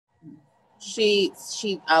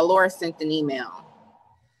Laura sent an email.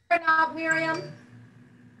 Turn out, Miriam.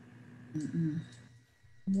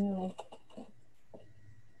 No.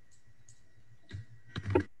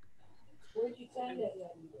 Where'd you send it?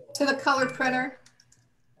 To the color printer.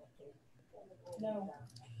 No.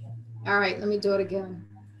 All right, let me do it again.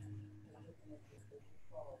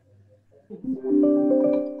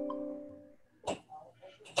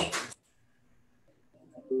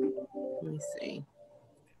 Let me see.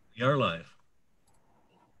 We are live.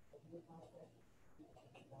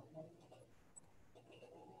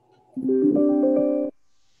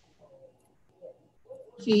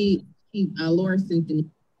 Laura sent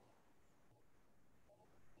an.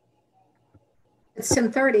 It's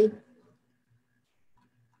 10:30.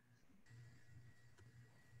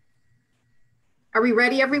 Are we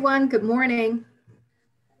ready, everyone? Good morning.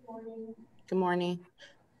 Good morning.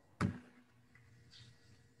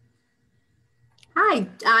 Hi,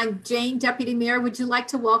 I'm Jane, Deputy Mayor. Would you like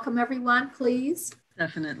to welcome everyone, please?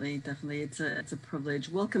 Definitely, definitely. It's a privilege.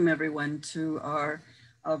 Welcome everyone to our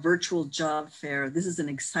virtual job fair. This is an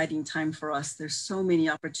exciting time for us. There's so many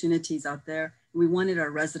opportunities out there. We wanted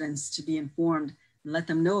our residents to be informed and let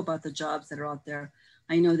them know about the jobs that are out there.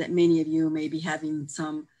 I know that many of you may be having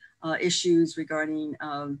some issues regarding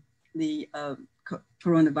the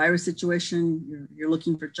coronavirus situation. You're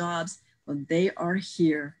looking for jobs. Well, they are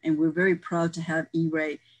here, and we're very proud to have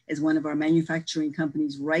ERAE as one of our manufacturing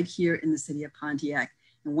companies right here in the city of Pontiac.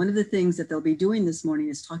 And one of the things that they'll be doing this morning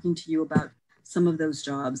is talking to you about some of those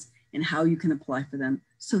jobs and how you can apply for them.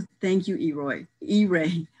 So thank you,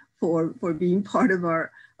 ERAE, for being part of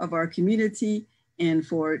our community and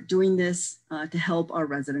for doing this to help our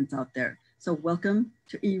residents out there. So welcome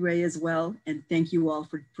to ERAE as well, and thank you all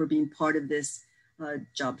for being part of this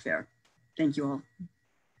job fair. Thank you all.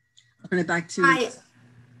 I'll turn it back to. Hi,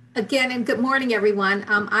 again, and good morning, everyone.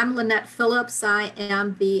 I'm Lynette Phillips. I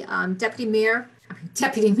am the Deputy Mayor,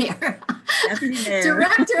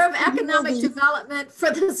 Director of Economic Development for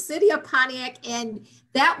the City of Pontiac, and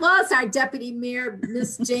that was our Deputy Mayor,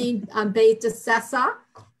 Ms. Jane Bay-DeSessa,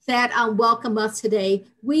 that welcome us today.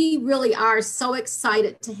 We really are so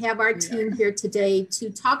excited to have our team here today to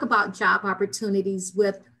talk about job opportunities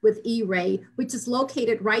with ERAE, which is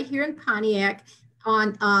located right here in Pontiac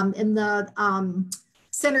on in the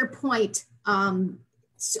Center Point, in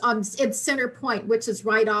Center Point, which is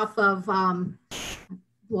right off of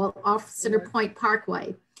off Center Point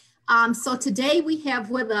Parkway. So today we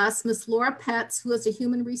have with us Ms. Laura Petz, who is a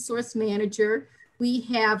human resource manager. We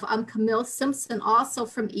have Camille Simpson, also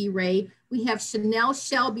from ERAE. We have Chanel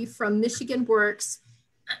Shelby from Michigan Works,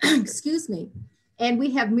 excuse me. And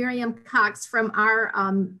we have Miriam Cox from our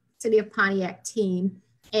City of Pontiac team.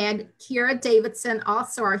 And Kira Davidson,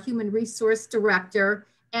 also our Human Resource Director,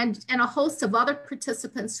 and a host of other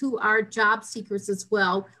participants who are job seekers as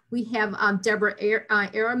well. We have Deborah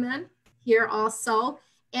Ehrman here also.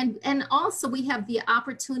 And also we have the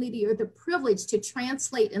opportunity or the privilege to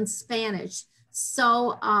translate in Spanish.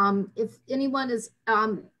 So if anyone is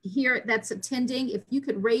here that's attending, if you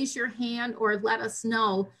could raise your hand or let us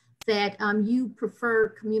know that you prefer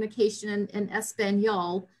communication in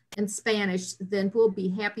Espanol, in Spanish, then we'll be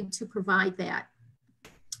happy to provide that.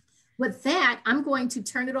 With that, I'm going to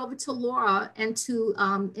turn it over to Laura and to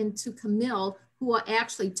Camille, who will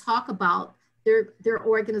actually talk about their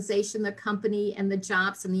organization, the company, and the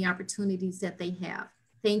jobs and the opportunities that they have.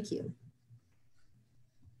 Thank you.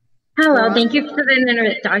 Hello, thank you for the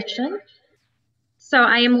introduction. So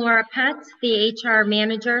I am Laura Petz, the HR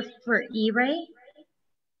manager for ERAE,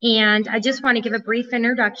 and I just want to give a brief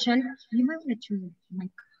introduction. You might want to turn the mic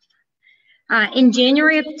off. In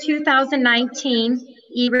January of 2019,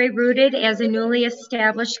 ERAE rooted as a newly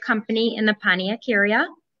established company in the Pontiac area,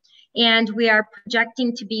 and we are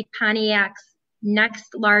projecting to be Pontiac's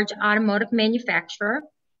next large automotive manufacturer.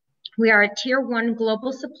 We are a tier 1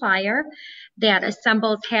 global supplier that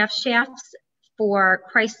assembles half shafts for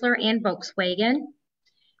Chrysler and Volkswagen.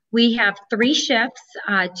 We have 3 shifts.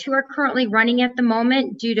 2 are currently running at the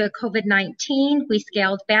moment due to COVID-19. We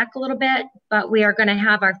scaled back a little bit, but we are going to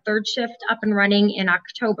have our 3rd shift up and running in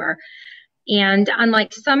October. And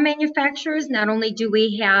unlike some manufacturers, not only do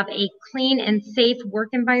we have a clean and safe work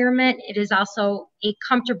environment, it is also a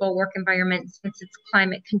comfortable work environment since it's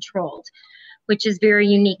climate controlled, which is very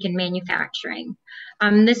unique in manufacturing.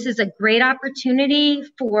 This is a great opportunity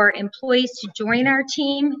for employees to join our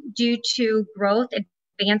team due to growth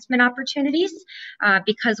advancement opportunities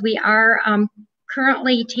because we are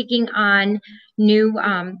currently taking on new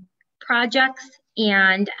projects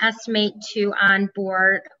and estimate to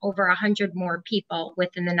onboard over 100 more people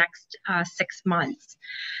within the next 6 months.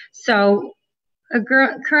 So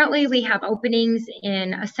Currently, we have openings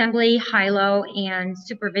in assembly, high-low, and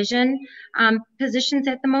supervision positions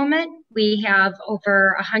at the moment. We have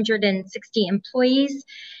over 160 employees,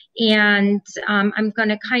 and I'm going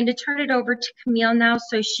to kind of turn it over to Camille now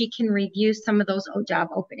so she can review some of those job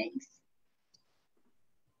openings.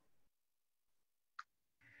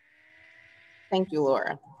 Thank you,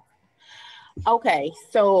 Laura. Okay,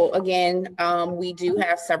 so again, we do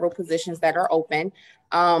have several positions that are open.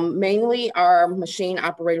 Mainly our machine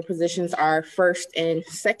operator positions are first and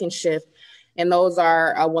second shift, and those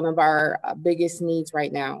are one of our biggest needs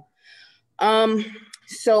right now.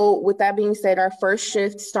 So with that being said, our first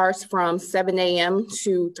shift starts from 7 a.m.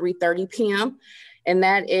 to 3:30 p.m. And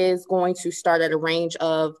that is going to start at a range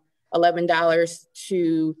of $11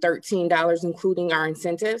 to $13, including our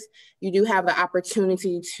incentives. You do have the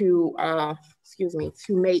opportunity to, to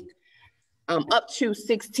make up to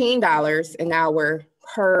 $16 an hour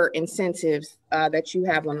per incentives that you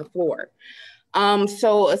have on the floor.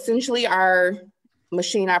 So essentially our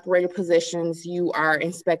machine operator positions, you are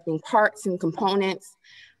inspecting parts and components,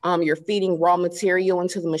 you're feeding raw material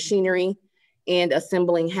into the machinery and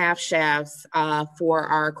assembling half shafts for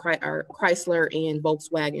our Chrysler and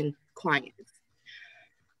Volkswagen clients.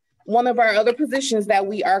 One of our other positions that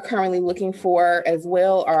we are currently looking for as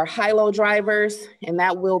well are high-low drivers, and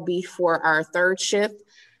that will be for our third shift.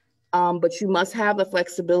 But you must have the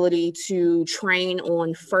flexibility to train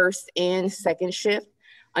on first and second shift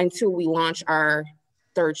until we launch our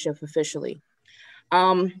third shift officially.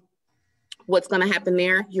 What's going to happen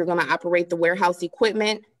there? You're going to operate the warehouse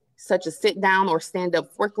equipment, such as sit-down or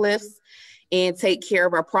stand-up forklifts, and take care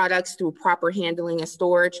of our products through proper handling and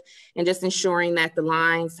storage, and just ensuring that the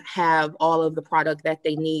lines have all of the product that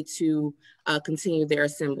they need to continue their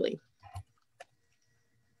assembly.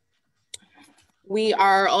 We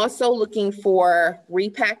are also looking for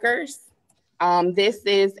repackers. This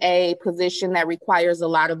is a position that requires a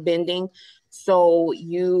lot of bending, so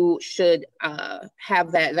you should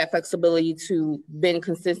have that flexibility to bend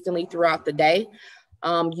consistently throughout the day.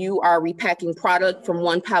 You are repacking product from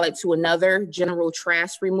one pallet to another, general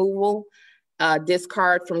trash removal,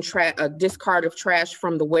 discard of trash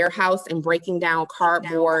from the warehouse, and breaking down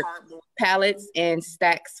cardboard pallets and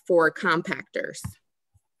stacks for compactors.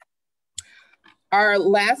 Our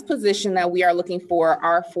last position that we are looking for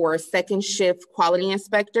are for second shift quality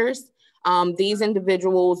inspectors. These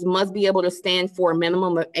individuals must be able to stand for a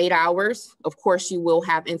minimum of 8 hours. Of course, you will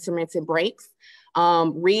have intermittent breaks.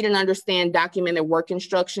 Read and understand documented work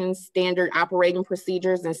instructions, standard operating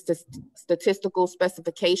procedures, and statistical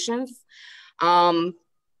specifications.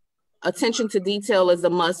 Attention to detail is a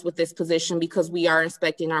must with this position because we are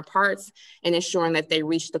inspecting our parts and ensuring that they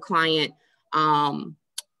reach the client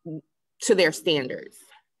to their standards.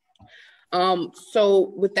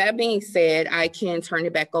 So with that being said, I can turn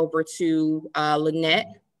it back over to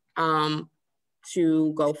Lynette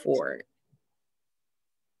to go forward.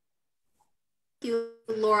 Thank you,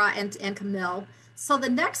 Laura and Camille. So the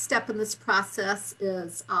next step in this process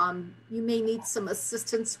is you may need some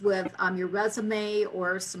assistance with your resume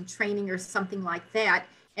or some training or something like that.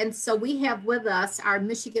 And so we have with us our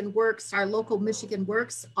Michigan Works, our local Michigan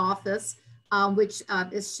Works office, which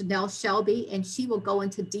is Chanel Shelby, and she will go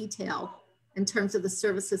into detail in terms of the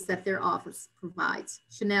services that their office provides.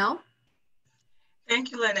 Chanel?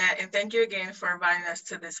 Thank you, Lynette, and thank you again for inviting us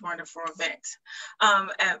to this wonderful event.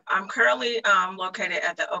 I'm currently located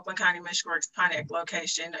at the Oakland County Michigan Works Pontiac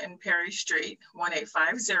location in Perry Street,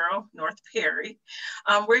 1850 North Perry.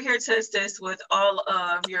 We're here to assist with all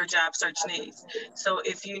of your job search needs. So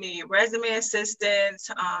if you need resume assistance,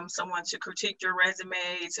 someone to critique your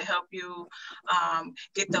resume, to help you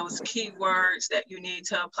get those keywords that you need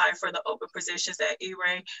to apply for the open positions at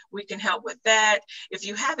ERAE, we can help with that. If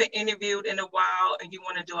you haven't interviewed in a while and you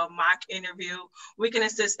want to do a mock interview, we can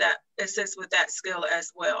assist with that skill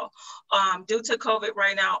as well. Due to COVID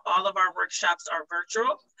right now, all of our workshops are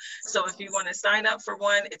virtual. So if you want to sign up for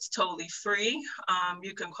one, it's totally free.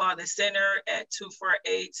 You can call the center at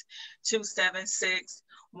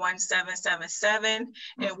 248-276-1777,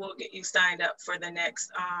 and we'll get you signed up for the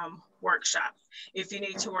next workshop. If you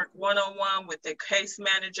need to work one-on-one with the case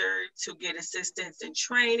manager to get assistance in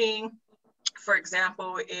training, for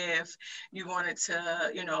example, if you wanted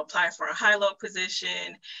to, apply for a high-low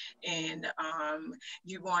position and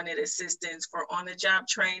you wanted assistance for on-the-job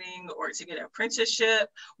training or to get an apprenticeship,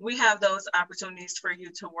 we have those opportunities for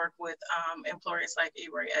you to work with employers like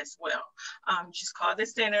ERAE as well. Just call the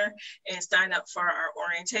center and sign up for our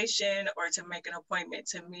orientation or to make an appointment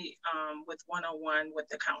to meet with one-on-one with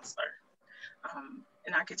the counselor.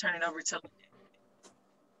 And I can turn it over to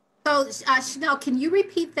So Chanel, can you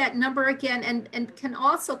repeat that number again? And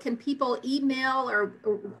can people email or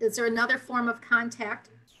is there another form of contact?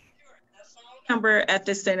 Number at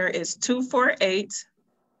the center is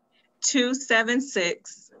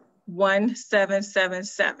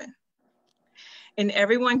 248-276-1777. And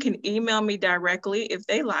everyone can email me directly if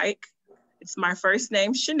they like. It's my first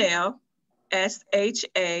name, Chanel,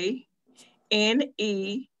 SHANELL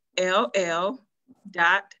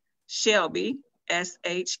 .Shelby,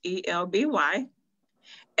 SHELBY,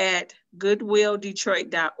 at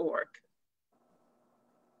goodwilldetroit.org.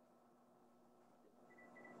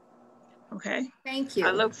 Okay. Thank you.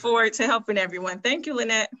 I look forward to helping everyone. Thank you,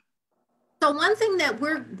 Lynette. So one thing that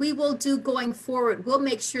we will do going forward, we'll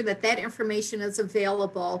make sure that that information is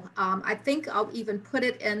available. I think I'll even put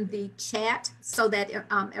it in the chat so that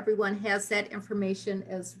everyone has that information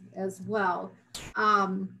as well.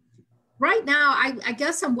 Right now, I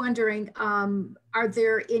guess I'm wondering, are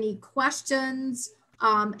there any questions?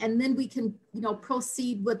 And then we can,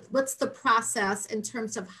 proceed with what's the process in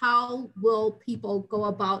terms of how will people go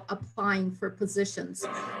about applying for positions.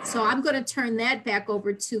 So I'm going to turn that back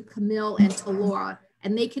over to Camille and to Laura,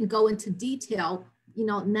 and they can go into detail,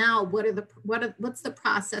 now what's the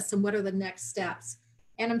process and what are the next steps.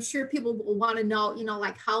 And I'm sure people will want to know,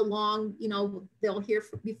 like how long, they'll hear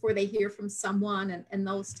before they hear from someone and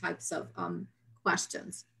those types of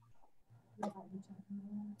questions.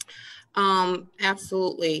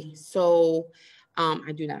 Absolutely. So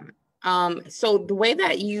I do not. So the way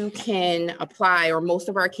that you can apply, or most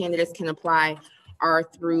of our candidates can apply, are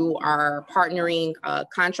through our partnering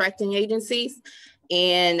contracting agencies.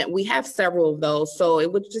 And we have several of those. So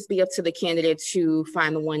it would just be up to the candidate to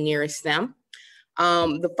find the one nearest them.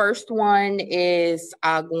 The first one is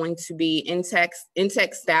going to be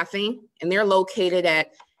Intex Staffing, and they're located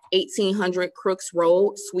at 1800 Crooks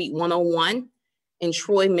Road, Suite 101 in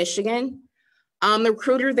Troy, Michigan. The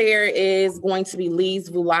recruiter there is going to be Lise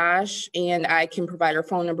Voulage, and I can provide her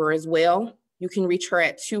phone number as well. You can reach her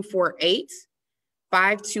at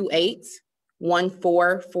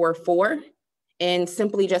 248-528-1444, and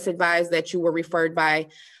simply just advise that you were referred by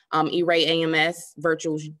ERAE AMS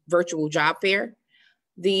virtual job fair.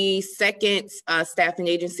 The second staffing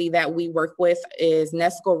agency that we work with is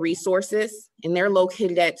Nesco Resources, and they're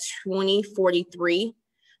located at 2043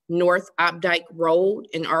 North Opdyke Road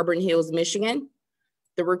in Auburn Hills, Michigan.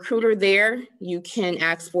 The recruiter there you can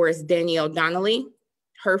ask for is Danielle Donnelly.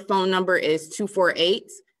 Her phone number is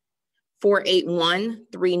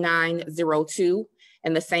 248-481-3902.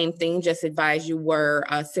 And the same thing, just advise you were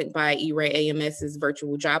sent by ERAE AMS's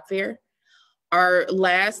virtual job fair. Our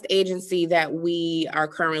last agency that we are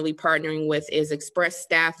currently partnering with is Express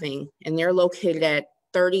Staffing, and they're located at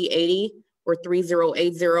 3080 or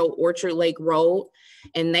 3080 Orchard Lake Road,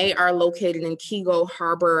 and they are located in Keego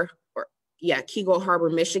Harbor,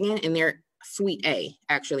 Michigan, and they're Suite A,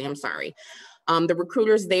 actually, I'm sorry. The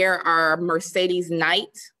recruiters there are Mercedes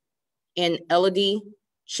Knight and Elodie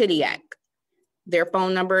Chidiak. Their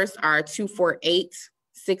phone numbers are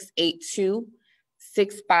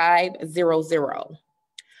 248-682-6500.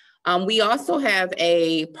 We also have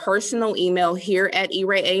a personal email here at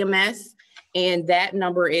ERAE AMS, and that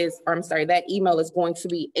email is going to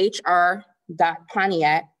be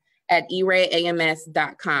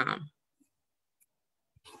hr.pontiac@eraeams.com.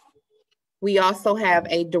 We also have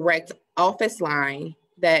a direct office line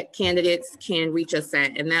that candidates can reach us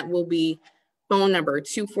at, and that will be phone number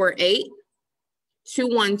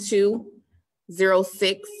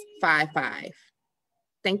 248-212-0655.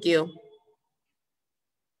 Thank you.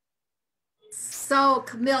 So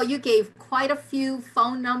Camille, you gave quite a few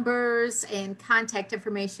phone numbers and contact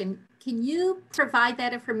information. Can you provide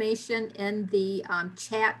that information in the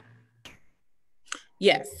chat?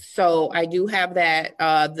 Yes, so I do have that.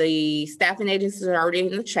 The staffing agencies are already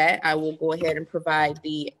in the chat. I will go ahead and provide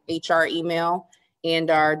the HR email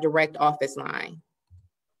and our direct office line.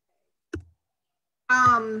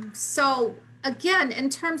 So again, in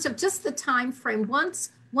terms of just the time frame,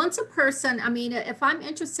 once a person, I mean, if I'm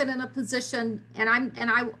interested in a position and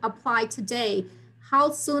I apply today, how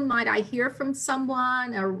soon might I hear from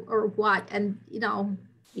someone or what? And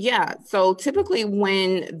Yeah, so typically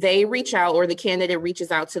when they reach out or the candidate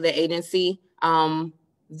reaches out to the agency,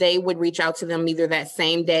 they would reach out to them either that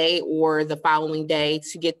same day or the following day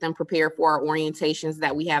to get them prepared for our orientations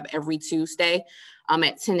that we have every Tuesday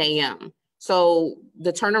at 10 a.m. So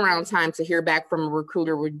the turnaround time to hear back from a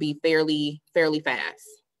recruiter would be fairly fast.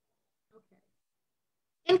 Okay.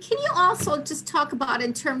 And can you also just talk about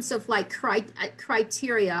in terms of like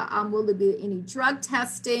criteria, will there be any drug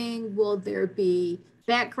testing? Will there be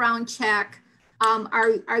background check?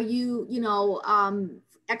 Are you,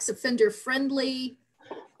 ex-offender friendly?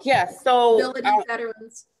 Yes. So Disability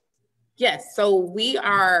veterans? yes. So we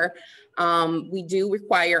are, we do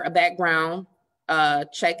require a background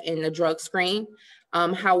check and a drug screen.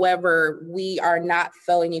 However, we are not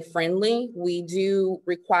felony friendly. We do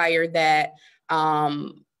require that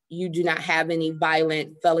you do not have any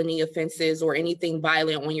violent felony offenses or anything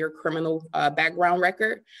violent on your criminal background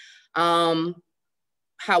record.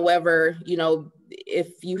 However, you know,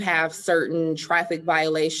 if you have certain traffic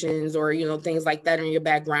violations or, you know, things like that in your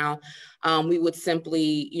background, we would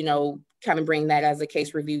simply, you know, kind of bring that as a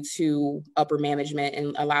case review to upper management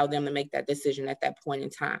and allow them to make that decision at that point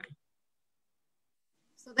in time.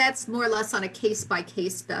 So that's more or less on a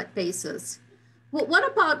case-by-case basis. Well,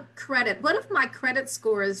 what about credit? What if my credit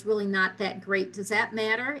score is really not that great? Does that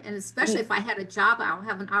matter? And especially if I had a job, I'll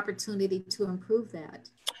have an opportunity to improve that.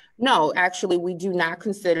 No, actually, we do not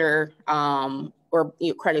consider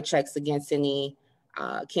credit checks against any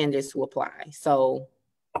candidates who apply. So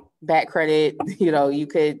bad credit, you know, you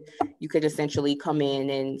could essentially come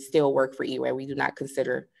in and still work for ERAE. We do not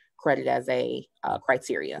consider credit as a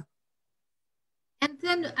criteria. And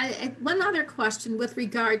then one other question with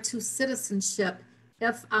regard to citizenship.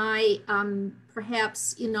 If I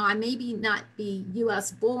perhaps, you know, I maybe not be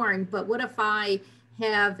US born, but what if I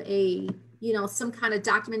have a, you know, some kind of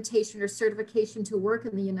documentation or certification to work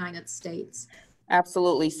in the United States?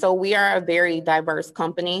 Absolutely. So we are a very diverse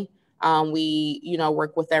company. We, you know,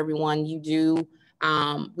 work with everyone. We do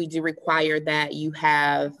require that you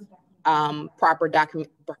have proper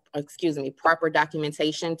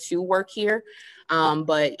documentation to work here.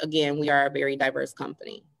 But again, we are a very diverse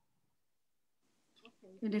company.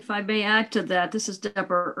 And if I may add to that, this is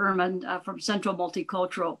Deborah Ehrman from Central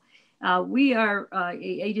Multicultural. We are a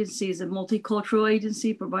agency, is a multicultural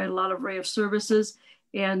agency, provide a lot of array of services.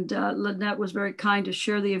 And Lynette was very kind to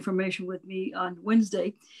share the information with me on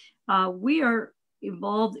Wednesday. We are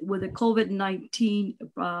involved with a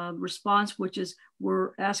COVID-19 response, which is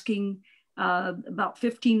we're asking about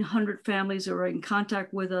 1,500 families are in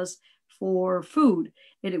contact with us for food.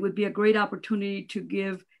 And it would be a great opportunity to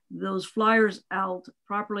give those flyers out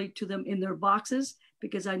properly to them in their boxes,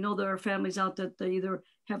 because I know there are families out that they either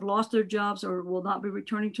have lost their jobs or will not be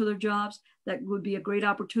returning to their jobs. That would be a great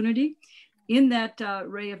opportunity. In that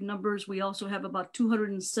array of numbers, we also have about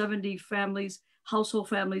 270 families, household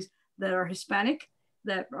families that are Hispanic,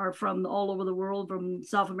 that are from all over the world, from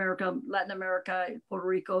South America, Latin America, Puerto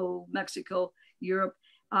Rico, Mexico, Europe,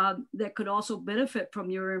 that could also benefit from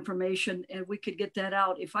your information, and we could get that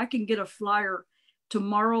out. If I can get a flyer,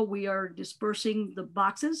 tomorrow we are dispersing the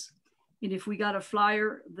boxes, and if we got a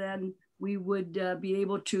flyer, then we would be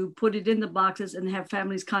able to put it in the boxes and have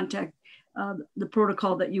families contact the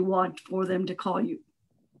protocol that you want for them to call you.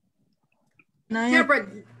 Deborah,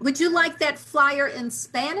 would you like that flyer in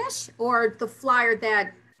Spanish or the flyer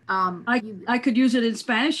that I could use it in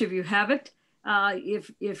Spanish if you have it.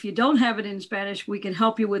 If you don't have it in Spanish, we can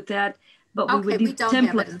help you with that. But we would need a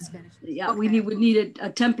template. Yeah, okay. we would need a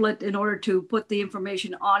template in order to put the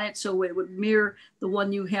information on it, so it would mirror the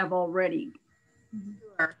one you have already.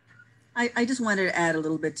 Sure. I just wanted to add a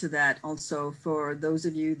little bit to that also for those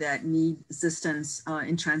of you that need assistance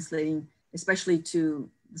in translating, especially to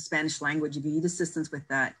the Spanish language. If you need assistance with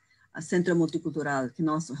that, Centro Multicultural can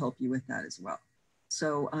also help you with that as well.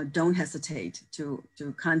 So don't hesitate to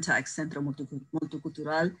contact Centro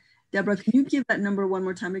Multicultural. Deborah, can you give that number one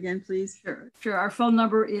more time again, please? Sure. Our phone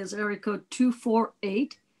number is area code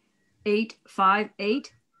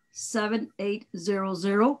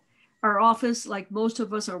 248-858-7800. Our office, like most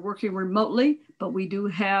of us, are working remotely, but we do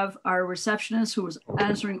have our receptionist who is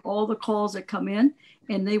answering all the calls that come in,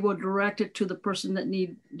 and they will direct it to the person that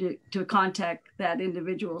need to contact that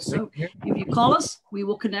individual. So if you call us, we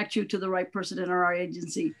will connect you to the right person in our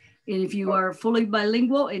agency. And if you are fully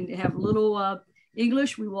bilingual and have little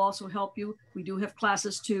English, we will also help you. We do have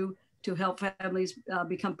classes to help families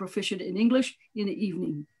become proficient in English in the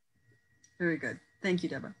evening. Very good. Thank you,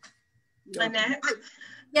 Deborah. Lynette?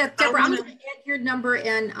 Yeah, Deborah, I'm going to add your number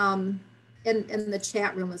in the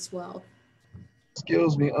chat room as well.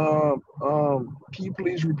 Excuse me. Can you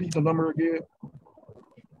please repeat the number again?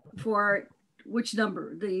 For which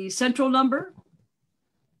number? The central number?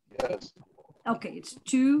 Yes. Okay, it's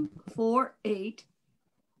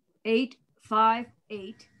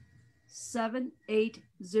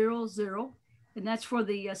 248-858-7800. And that's for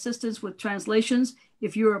the assistance with translations.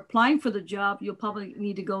 If you're applying for the job, you'll probably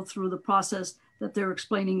need to go through the process that they're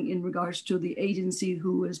explaining in regards to the agency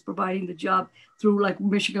who is providing the job through, like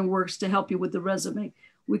Michigan Works, to help you with the resume.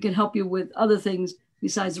 We can help you with other things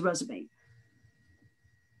besides the resume.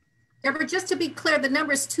 Deborah, just to be clear, the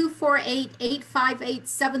number is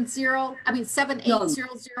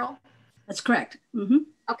 248-858-7800. That's correct. Mm-hmm.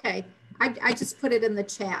 Okay, I just put it in the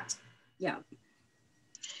chat. Yeah.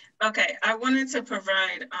 Okay, I wanted to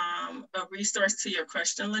provide a resource to your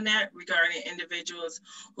question, Lynette, regarding individuals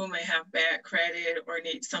who may have bad credit or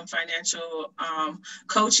need some financial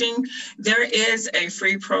coaching. There is a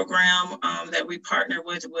free program that we partner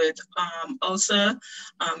with OSA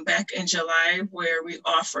back in July, where we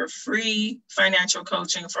offer free financial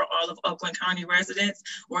coaching for all of Oakland County residents,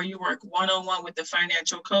 where you work one-on-one with the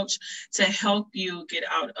financial coach to help you get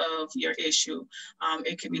out of your issue.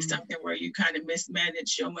 It could be something where you kind of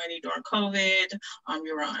mismanage your money during COVID,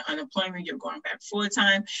 you're on unemployment, you're going back full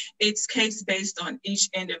time. It's case based on each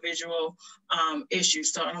individual issue.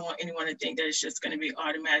 So I don't want anyone to think that it's just going to be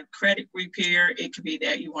automatic credit repair. It could be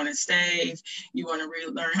that you want to save, you want to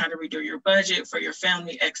learn how to redo your budget for your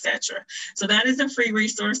family, etc. So that is a free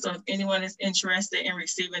resource. So if anyone is interested in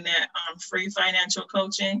receiving that free financial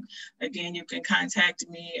coaching, again, you can contact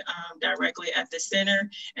me directly at the center,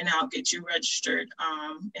 and I'll get you registered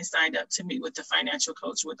and signed up to meet with the financial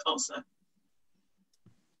coach with OSA.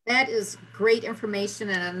 That is great information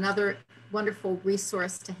and another wonderful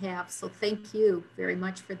resource to have. So thank you very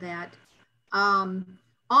much for that.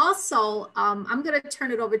 Also, I'm going to turn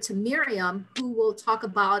it over to Miriam, who will talk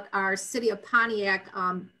about our City of Pontiac,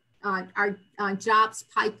 our jobs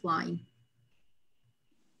pipeline.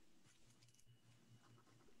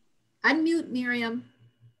 Unmute, Miriam.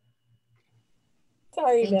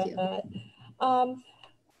 Sorry about that.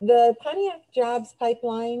 The Pontiac Jobs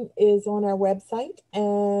Pipeline is on our website,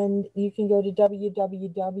 and you can go to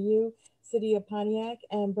www.City of Pontiac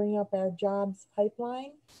and bring up our jobs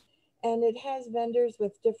pipeline. And it has vendors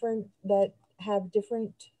with that have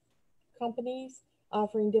different companies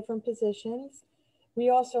offering different positions. We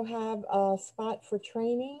also have a spot for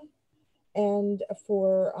training and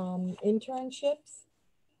for internships.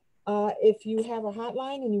 If you have a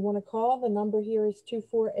hotline and you want to call, the number here is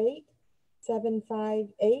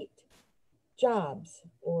 248-758-JOBS,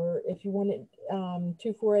 or if you want it,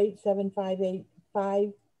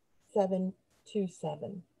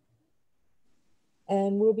 248-758-5727.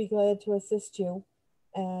 And we'll be glad to assist you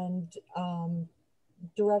and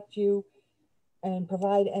direct you and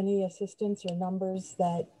provide any assistance or numbers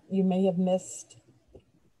that you may have missed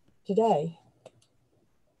today.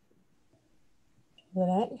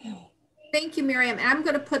 Lynette? Thank you, Miriam. And I'm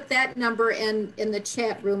going to put that number in the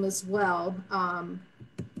chat room as well,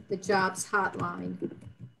 the jobs hotline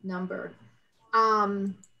number.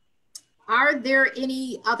 Are there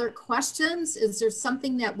any other questions? Is there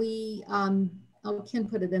something that we, Ken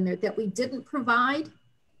put it in there, that we didn't provide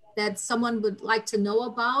that someone would like to know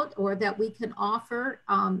about, or that we can offer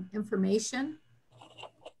information?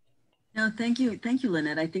 No, thank you,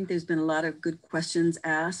 Lynette. I think there's been a lot of good questions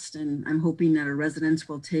asked, and I'm hoping that our residents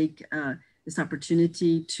will take this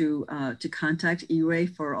opportunity to contact ERAE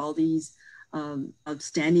for all these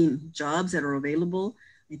outstanding jobs that are available.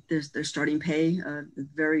 Their starting pay is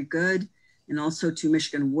very good, and also to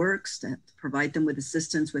Michigan Works to provide them with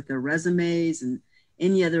assistance with their resumes and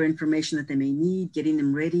any other information that they may need, getting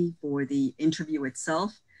them ready for the interview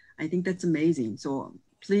itself. I think that's amazing. So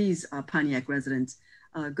please, Pontiac residents,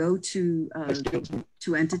 go to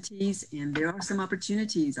entities, and there are some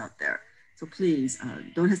opportunities out there. So please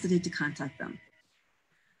don't hesitate to contact them.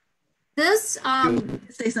 This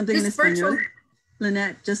say something in Espanol,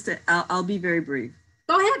 Lynette. I'll be very brief.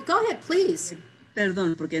 Go ahead, please.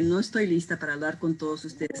 Perdón, porque no estoy lista para hablar con todos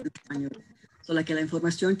ustedes en español. Solo que la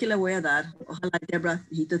información que le voy a dar, ojalá, Debra,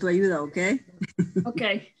 necesito tu ayuda, ¿ok? Ok.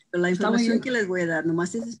 Pero la información que les voy a dar,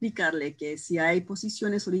 nomás es explicarle que si hay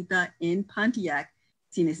posiciones ahorita en Pontiac,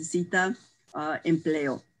 si necesita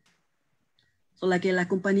empleo. Solo que la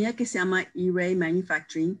compañía que se llama ERAE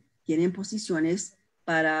Manufacturing tienen posiciones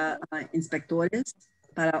para inspectores,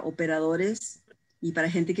 para operadores y para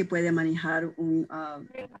gente que puede manejar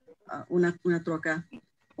una troca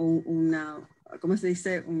o una, ¿cómo se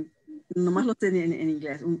dice? Nomás lo sé en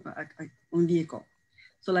inglés, un vehículo.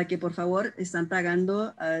 Solo que por favor están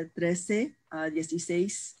pagando 13 a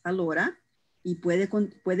 16 a la hora, y puede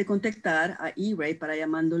contactar a ERAE para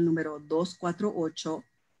llamando el número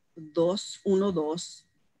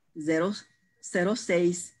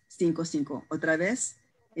 248-212-0655. Otra vez,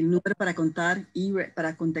 el número para contactar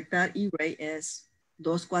ERAE es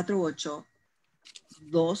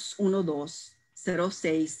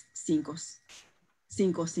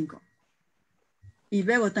 248-212-0655. Y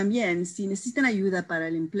luego también, si necesitan ayuda para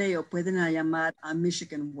el empleo, pueden llamar a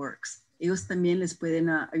Michigan Works. Ellos también les pueden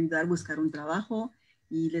ayudar a buscar un trabajo,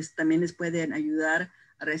 y también les pueden ayudar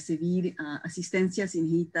recibir asistencia sin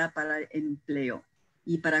cita para el empleo.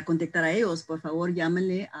 Y para contactar a ellos, por favor,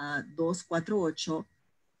 llámenle a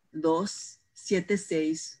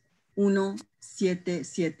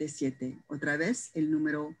 248-276-1777. Otra vez, el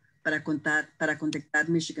número para contactar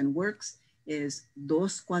Michigan Works es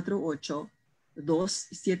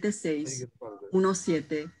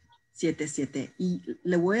 248-276-1777. Y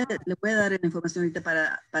le voy a dar la información ahorita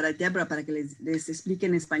para Deborah, para que les explique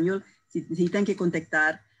en español si necesitan que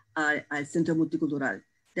contactar al Centro Multicultural.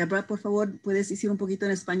 Deborah, por favor, ¿puedes decir un poquito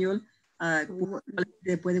en español?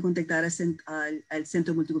 Puede contactar al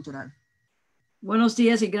Centro Multicultural. Buenos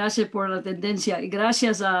días y gracias por la tendencia. Y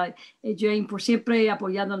gracias a Jane por siempre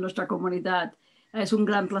apoyando a nuestra comunidad. Es un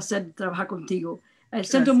gran placer trabajar contigo. El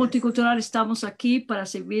Centro Multicultural estamos aquí para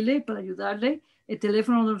servirle, para ayudarle. El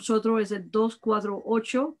teléfono de nosotros es el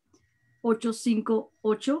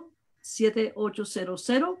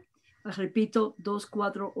 248-858-7800. Repito,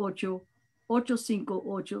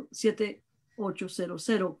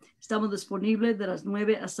 248-858-7800. Estamos disponibles de las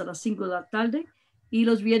 9 hasta las 5 de la tarde y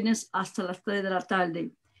los viernes hasta las 3 de la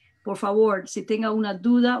tarde. Por favor, si tenga una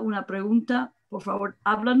duda, una pregunta, por favor,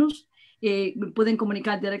 háblanos. Me pueden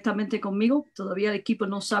comunicar directamente conmigo. Todavía el equipo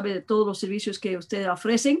no sabe de todos los servicios que ustedes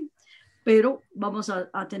ofrecen, pero vamos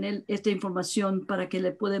a tener esta información para que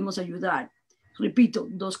le podamos ayudar. Repito,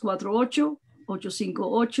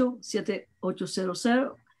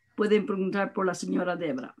 248-858-7800. Pueden preguntar por la señora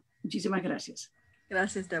Deborah. Muchísimas gracias.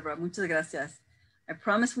 Gracias, Deborah. Muchas gracias. I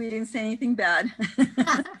promise we didn't say anything bad.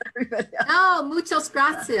 No, muchas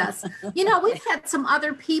gracias. You know, we've had some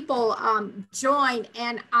other people join,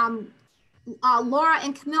 and Laura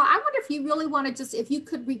and Camille, I wonder if you really want to if you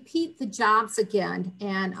could repeat the jobs again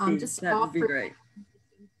and just that offer. would be great.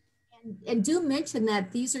 And do mention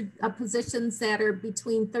that these are positions that are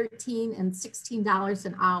between $13 and $16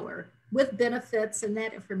 an hour with benefits and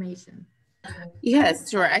that information. Yes,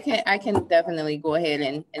 sure. I can definitely go ahead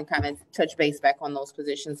and kind of touch base back on those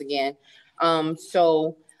positions again.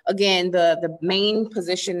 So again, the main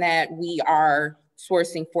position that we are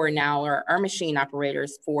sourcing for now are our machine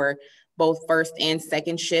operators for both first and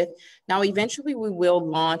second shift. Now, eventually we will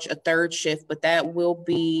launch a third shift, but that will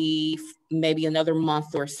be maybe another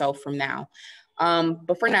month or so from now.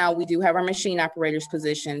 But for now, we do have our machine operators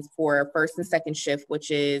positions for first and second shift,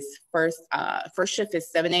 which is first shift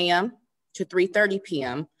is 7 a.m. to 3:30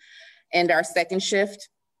 p.m. And our second shift,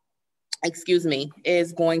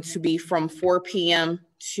 is going to be from 4 p.m.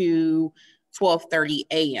 to 12:30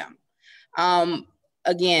 a.m.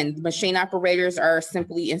 Again, machine operators are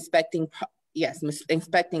simply inspecting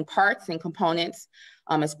parts and components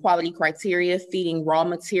as quality criteria, feeding raw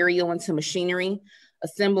material into machinery,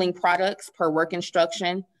 assembling products per work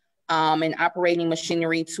instruction, and operating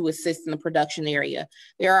machinery to assist in the production area.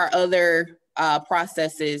 There are other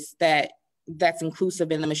processes that's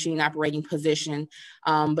inclusive in the machine operating position,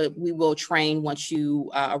 but we will train once you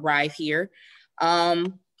arrive here.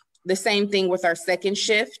 The same thing with our second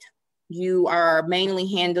shift. You are mainly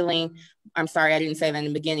handling, I'm sorry, I didn't say that in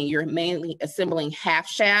the beginning, you're mainly assembling half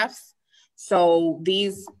shafts. So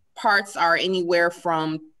these parts are anywhere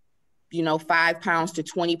from 5 pounds to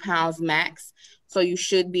 20 pounds max. So you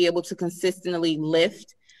should be able to consistently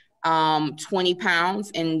lift 20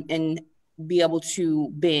 pounds and be able to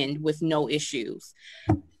bend with no issues.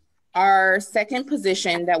 Our second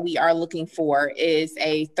position that we are looking for is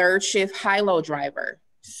a third shift high-low driver.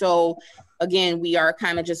 So again, we are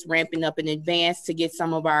kind of just ramping up in advance to get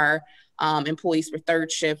some of our employees for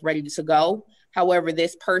third shift ready to go. However,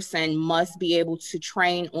 this person must be able to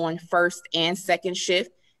train on first and second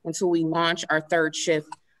shift until we launch our third shift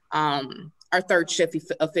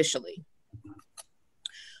officially.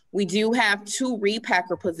 We do have 2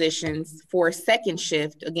 repacker positions for second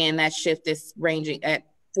shift. Again, that shift is ranging at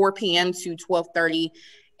 4 p.m. to 12:30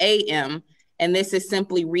 a.m. And this is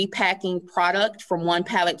simply repacking product from one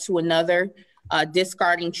pallet to another,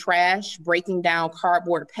 discarding trash, breaking down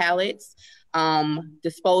cardboard pallets,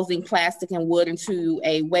 disposing plastic and wood into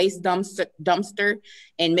a waste dumpster,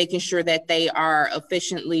 and making sure that they are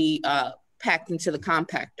efficiently packed into the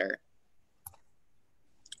compactor.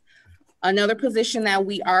 Another position that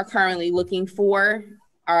we are currently looking for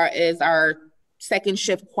is our second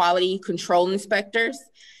shift quality control inspectors.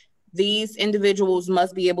 These individuals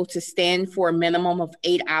must be able to stand for a minimum of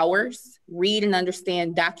 8 hours, read and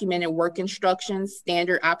understand documented work instructions,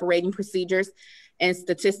 standard operating procedures, and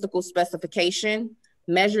statistical specification,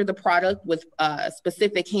 measure the product with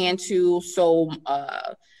specific hand tools, so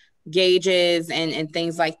gauges and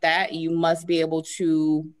things like that. You must be able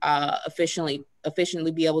to efficiently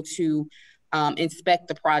be able to inspect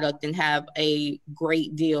the product and have a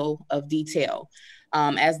great deal of detail.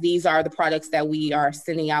 as these are the products that we are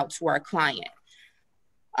sending out to our client.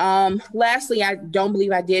 Lastly, I don't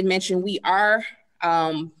believe I did mention we are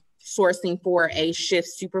sourcing for a shift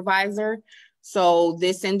supervisor. So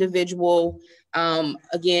this individual,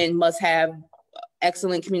 again, must have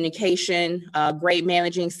excellent communication, great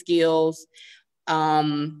managing skills,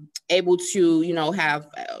 able to, have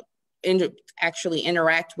actually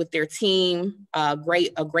interact with their team, a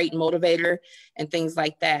great motivator and things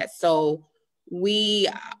like that. So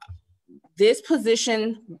this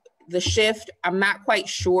position, the shift, I'm not quite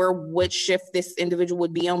sure which shift this individual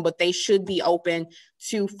would be on, but they should be open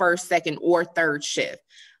to first, second, or third shift.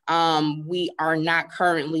 We are not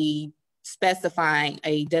currently specifying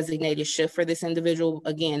a designated shift for this individual.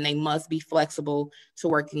 Again, they must be flexible to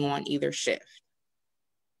working on either shift.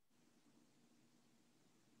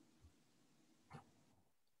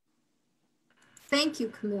 Thank you,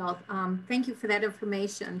 Camille. Thank you for that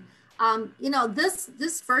information.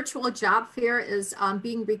 This virtual job fair is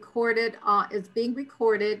being recorded.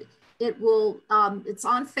 It will, it's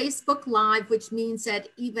on Facebook Live, which means that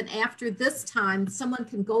even after this time, someone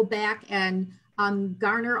can go back and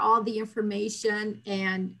garner all the information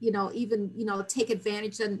and, take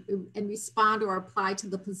advantage and respond or apply to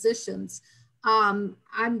the positions. I'm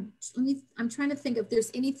trying to think if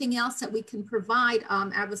there's anything else that we can provide.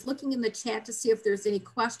 I was looking in the chat to see if there's any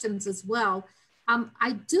questions as well.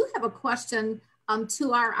 I do have a question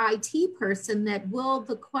to our IT person, that will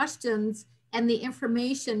the questions and the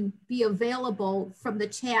information be available from the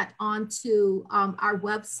chat onto our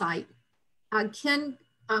website? Ken,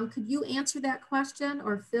 could you answer that question,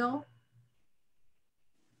 or Phil?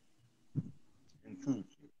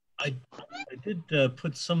 I did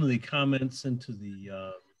put some of the comments into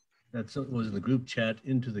the, that was in the group chat,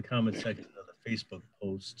 into the comment section of the Facebook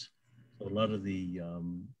post. So a lot of the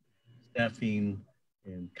staffing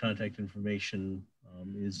and contact information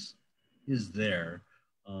is there.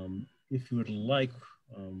 If you would like,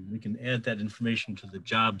 we can add that information to the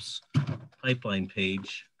jobs pipeline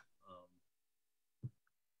page.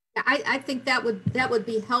 I think that would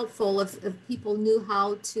be helpful if people knew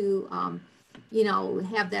how to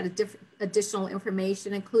have that additional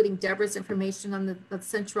information, including Deborah's information on the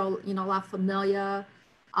central, La Familia,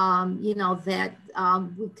 that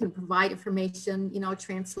we can provide information,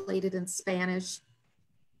 translated in Spanish.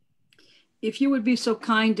 If you would be so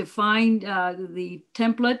kind to find the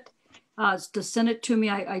template to send it to me,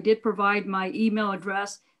 I did provide my email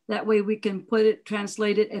address. That way we can put it,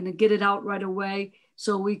 translate it, and get it out right away.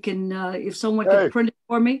 So we can, if someone could print it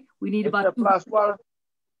for me, we need about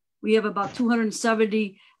we have about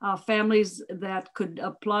 270 families that could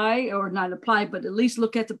apply, or not apply, but at least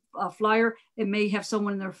look at the flyer. It may have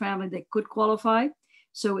someone in their family that could qualify.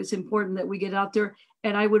 So it's important that we get out there.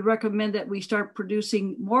 And I would recommend that we start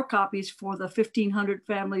producing more copies for the 1,500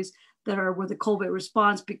 families that are with the COVID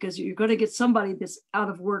response, because you're going to get somebody that's out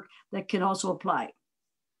of work that can also apply.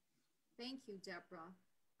 Thank you, Deborah.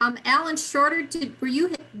 Alan Shorter, did you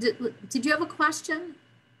have a question?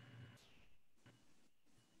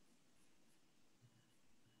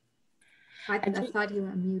 I thought you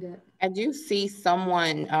were muted. I do see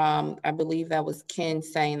someone, I believe that was Ken,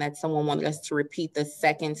 saying that someone wanted us to repeat the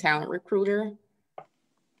second talent recruiter.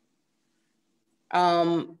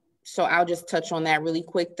 So I'll just touch on that really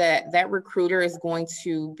quick. That recruiter is going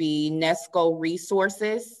to be Nesco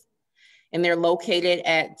Resources, and they're located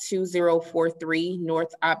at 2043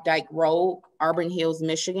 North Opdyke Road, Auburn Hills,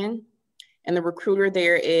 Michigan. And the recruiter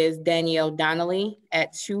there is Danielle Donnelly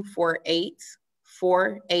at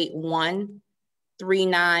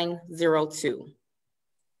 248-481-3902.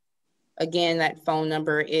 Again, that phone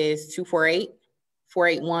number is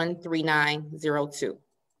 248-481-3902.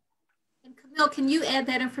 And Camille, can you add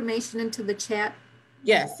that information into the chat?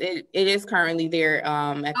 Yes, it is currently there.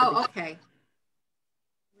 Okay.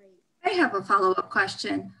 I have a follow-up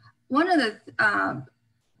question. One of the,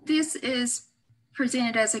 this is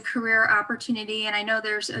presented as a career opportunity, and I know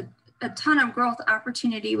there's a ton of growth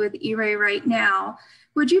opportunity with ERAE right now.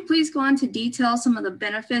 Would you please go on to detail some of the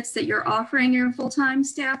benefits that you're offering your full-time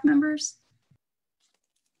staff members?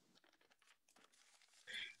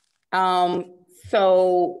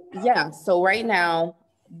 So right now,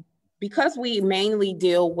 because we mainly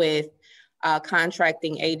deal with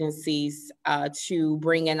contracting agencies to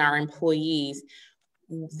bring in our employees,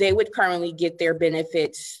 they would currently get their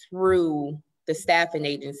benefits through the staffing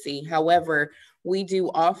agency. However, we do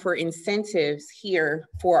offer incentives here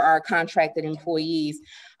for our contracted employees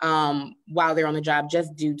while they're on the job,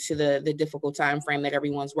 just due to the difficult time frame that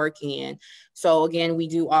everyone's working in. So again, we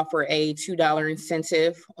do offer a $2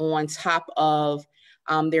 incentive on top of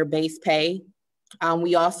their base pay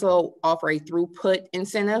We also offer a throughput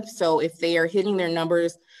incentive. So if they are hitting their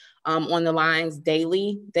numbers on the lines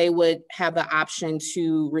daily, they would have the option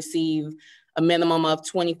to receive a minimum of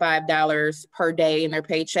 $25 per day in their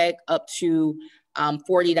paycheck, up to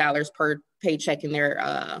 $40 per paycheck in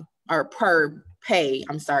their, or per pay,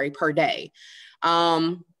 I'm sorry, per day.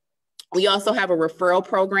 We also have a referral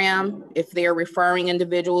program. If they're referring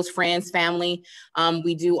individuals, friends, family,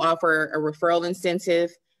 we do offer a referral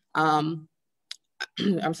incentive. I'm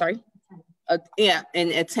sorry. Yeah,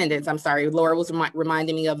 and attendance. I'm sorry. Laura was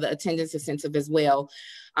reminding me of the attendance incentive as well.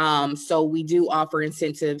 So we do offer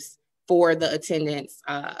incentives for the attendance,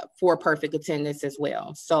 for perfect attendance as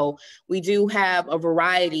well. So we do have a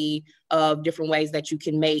variety of different ways that you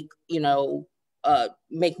can make, you know,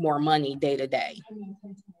 make more money day to day.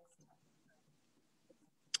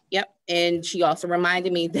 Yep, and she also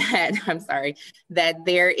reminded me that, I'm sorry, that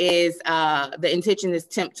there is, the intention is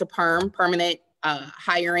temp to perm, permanent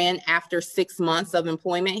hire in after 6 months of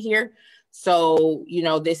employment here. So, you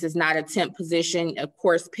know, this is not a temp position, of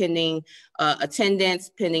course, pending attendance,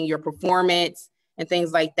 pending your performance and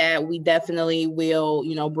things like that. We definitely will,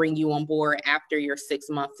 you know, bring you on board after your 6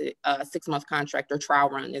 month contract or trial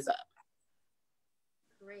run is up.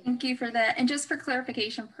 Thank you for that. And just for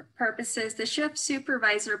clarification purposes, the shift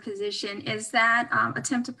supervisor position, is that a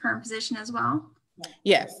temp to perm position as well?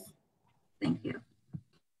 Yes. Thank you.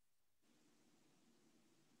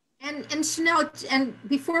 And Chanel, and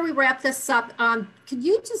before we wrap this up, could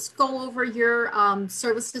you just go over your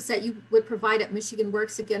services that you would provide at Michigan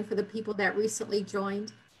Works again for the people that recently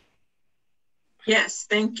joined? Yes,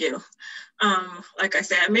 thank you. Like I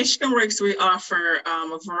said, at Michigan Works, we offer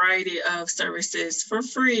a variety of services for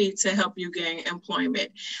free to help you gain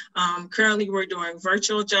employment. Currently, we're doing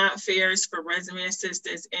virtual job fairs for resume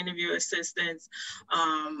assistants, interview assistants,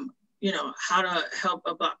 you know, how to help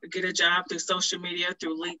get a job through social media,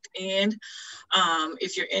 through LinkedIn.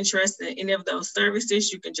 If you're interested in any of those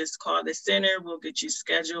services, you can just call the center. We'll get you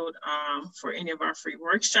scheduled for any of our free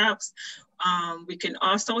workshops. We can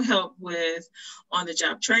also help with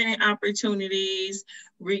on-the-job training opportunities,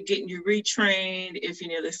 getting you retrained. If you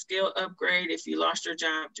need a skill upgrade, if you lost your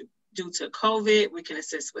job due to COVID, we can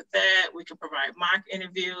assist with that. We can provide mock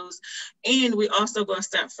interviews. And we also go a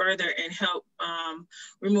step further and help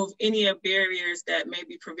remove any of barriers that may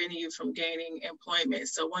be preventing you from gaining employment.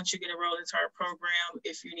 So once you get enrolled into our program,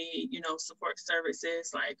 if you need, you know, support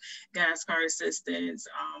services like gas card assistance,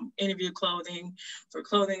 interview clothing for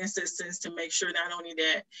clothing assistance, to make sure not only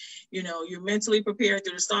that, you know, you're mentally prepared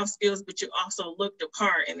through the soft skills, but you also look the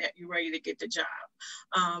part and that you're ready to get the job.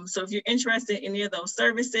 So if you're interested in any of those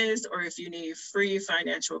services, or if you need free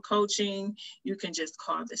financial coaching, you can just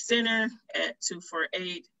call the center at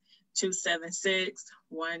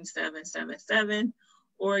 248-276-1777,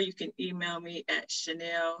 or you can email me at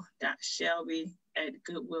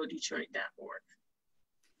chanel.shelby@goodwilldetroit.org.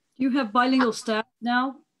 Do you have bilingual staff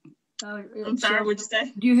now? I'm sorry, what'd you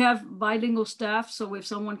say? Do you have bilingual staff? So if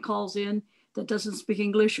someone calls in that doesn't speak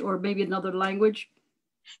English or maybe another language?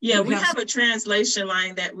 Yeah, we have a translation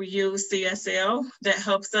line that we use, CSL, that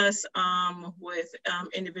helps us with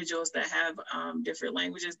individuals that have different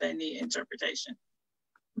languages that need interpretation.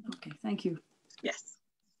 Okay, thank you. Yes.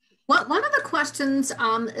 One of the questions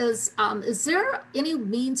is there any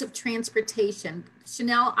means of transportation?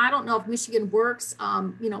 Chanel, I don't know if Michigan Works,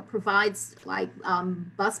 you know, provides like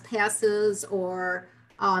bus passes or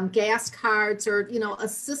gas cards, or, you know,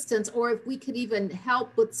 assistance, or if we could even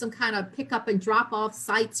help with some kind of pick up and drop off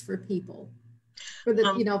sites for people for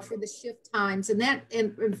the, you know, for the shift times, and that,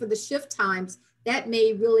 and for the shift times that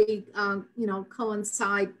may really, you know,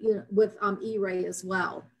 coincide, you know, with ERAE as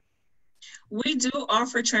well. We do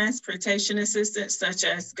offer transportation assistance such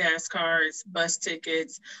as gas cards, bus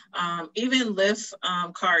tickets, even Lyft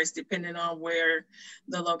cards, depending on where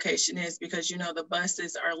the location is, because, you know, the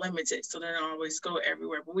buses are limited, so they don't always go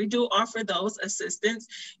everywhere. But we do offer those assistance.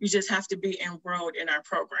 You just have to be enrolled in our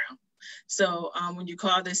program. So when you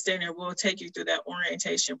call the center, we'll take you through that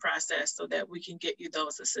orientation process so that we can get you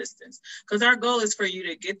those assistance. Because our goal is for you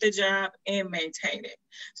to get the job and maintain it.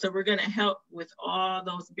 So we're going to help with all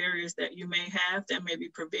those barriers that you may have that may be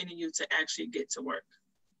preventing you to actually get to work.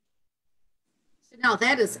 Now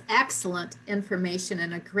that is excellent information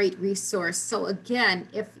and a great resource. So again,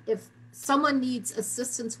 if someone needs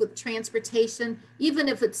assistance with transportation, even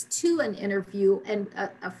if it's to an interview, and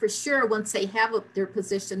for sure once they have their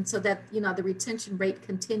position, so that, you know, the retention rate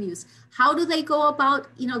continues, how do they go about,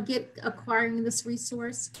 you know, acquiring this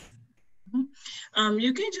resource?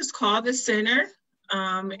 You can just call the center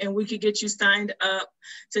and we could get you signed up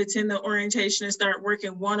to attend the orientation and start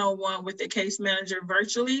working one-on-one with the case manager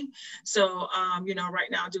virtually. So, you know,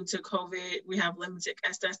 right now due to COVID, we have limited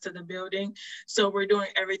access to the building. So we're doing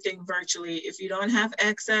everything virtually. If you don't have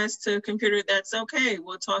access to a computer, that's okay.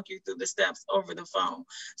 We'll talk you through the steps over the phone.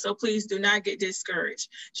 So please do not get discouraged.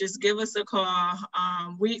 Just give us a call.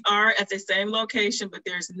 We are at the same location, but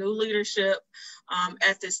there's new leadership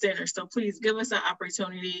at the center. So please give us an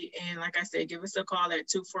opportunity. And like I said, give us a call at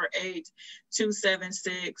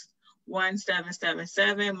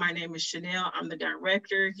 248-276-1777. My name is Chanel. I'm the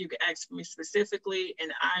director. You can ask for me specifically,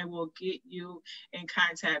 and I will get you in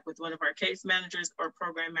contact with one of our case managers or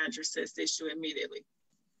program managers to assist you immediately.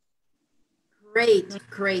 Great,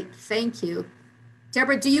 great. Thank you.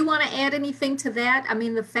 Deborah, do you want to add anything to that? I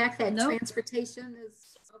mean, the fact that transportation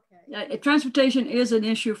is okay. Transportation is an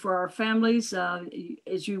issue for our families.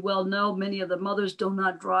 As you well know, many of the mothers do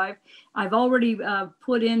not drive. I've already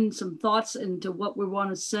put in some thoughts into what we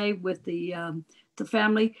want to say with the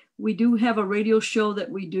family. We do have a radio show that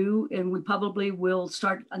we do, and we probably will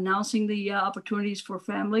start announcing the opportunities for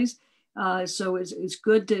families. So it's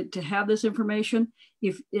good to have this information.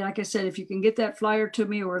 If, like I said, if you can get that flyer to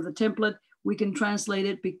me or the template, we can translate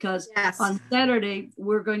it, because on Saturday,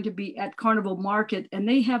 we're going to be at Carnival Market, and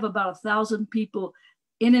they have about 1,000 people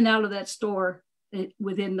in and out of that store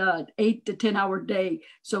within an 8 to 10 hour day.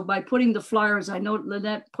 So by putting the flyers, I know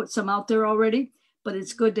Lynette put some out there already, but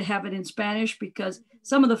it's good to have it in Spanish, because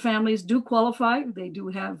some of the families do qualify. They do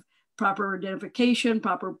have proper identification,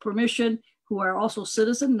 proper permission, who are also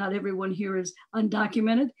citizen. Not everyone here is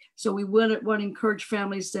undocumented. So we want to encourage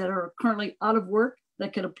families that are currently out of work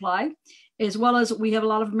that can apply, as well as we have a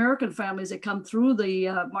lot of American families that come through the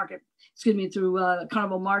through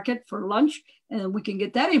Carnival Market for lunch, and we can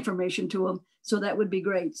get that information to them. So that would be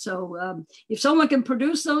great. So if someone can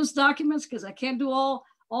produce those documents, because I can't do all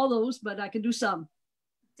those, but I can do some.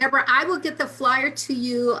 Deborah, I will get the flyer to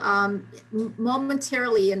you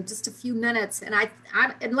momentarily in just a few minutes. And I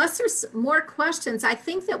unless there's more questions, I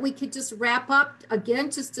think that we could just wrap up again,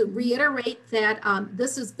 just to reiterate that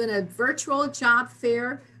this has been a virtual job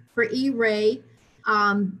fair for ERAE,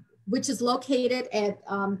 which is located at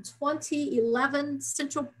 2011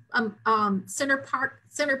 Center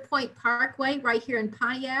Point Parkway, right here in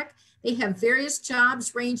Pontiac. They have various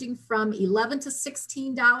jobs ranging from $11 to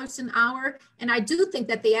 $16 an hour. And I do think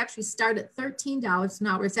that they actually start at $13 an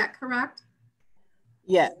hour. Is that correct?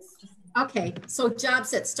 Yes. Okay, so jobs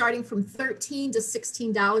that starting from $13 to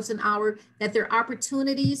 $16 an hour, that there are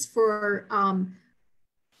opportunities for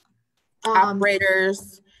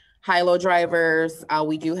operators, high-low drivers.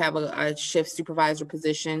 We do have a shift supervisor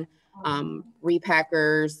position,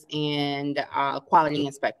 repackers, and quality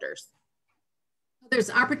inspectors. There's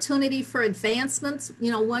opportunity for advancements,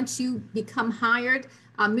 you know, once you become hired.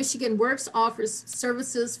 Michigan Works offers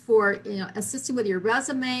services for, you know, assisting with your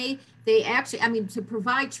resume. They actually, I mean, to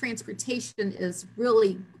provide transportation is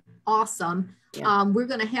really awesome. Yeah. We're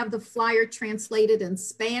going to have the flyer translated in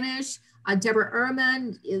Spanish. Deborah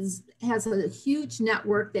Ehrman has a huge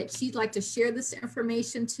network that she'd like to share this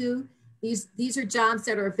information to. These are jobs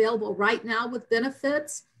that are available right now with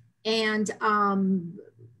benefits, and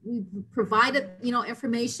we provided, you know,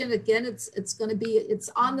 information. Again, it's going to be, it's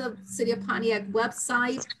on the City of Pontiac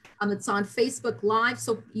website. It's on Facebook Live,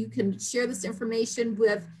 so you can share this information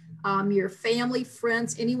with your family,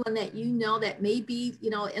 friends, anyone that you know that may be, you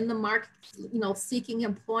know, in the market, you know, seeking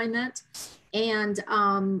employment. And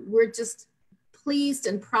we're just pleased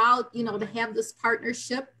and proud, you know, to have this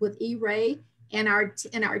partnership with ERAE and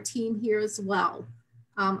our team here as well.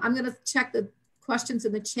 I'm going to check the questions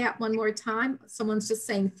in the chat one more time. Someone's just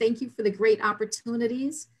saying thank you for the great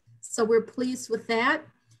opportunities. So we're pleased with that.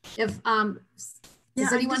 If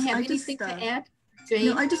does anyone have anything to add? Jane?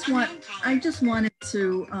 No, I just wanted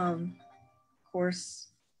to, of course,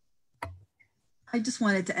 I just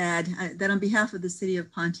wanted to add that on behalf of the City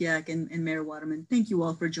of Pontiac and Mayor Waterman, thank you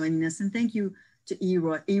all for joining us, and thank you to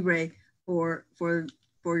ERAE for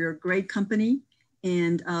your great company.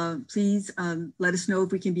 And please let us know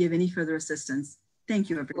if we can be of any further assistance. Thank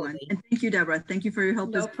you, everyone. And thank you, Deborah. Thank you for your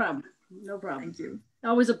help. No problem. No problem. Thank you.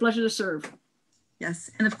 Always a pleasure to serve. Yes.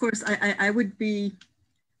 And of course, I'd be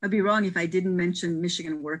wrong if I didn't mention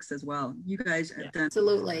Michigan Works as well. You guys have done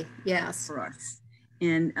absolutely, yes, for us.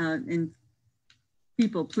 And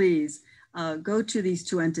people, please go to these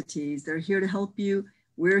two entities. They're here to help you.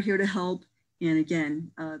 We're here to help. And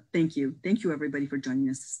again, thank you. Thank you, everybody, for joining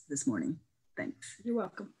us this morning. Thanks. You're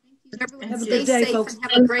welcome. Everyone have a good day, folks.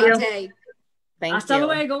 Have a great day. Thank Hasta you.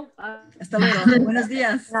 luego. Hasta luego. Buenos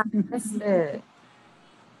días.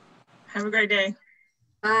 Have a great day.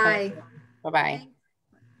 Bye. Bye-bye.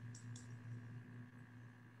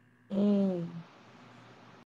 Mm.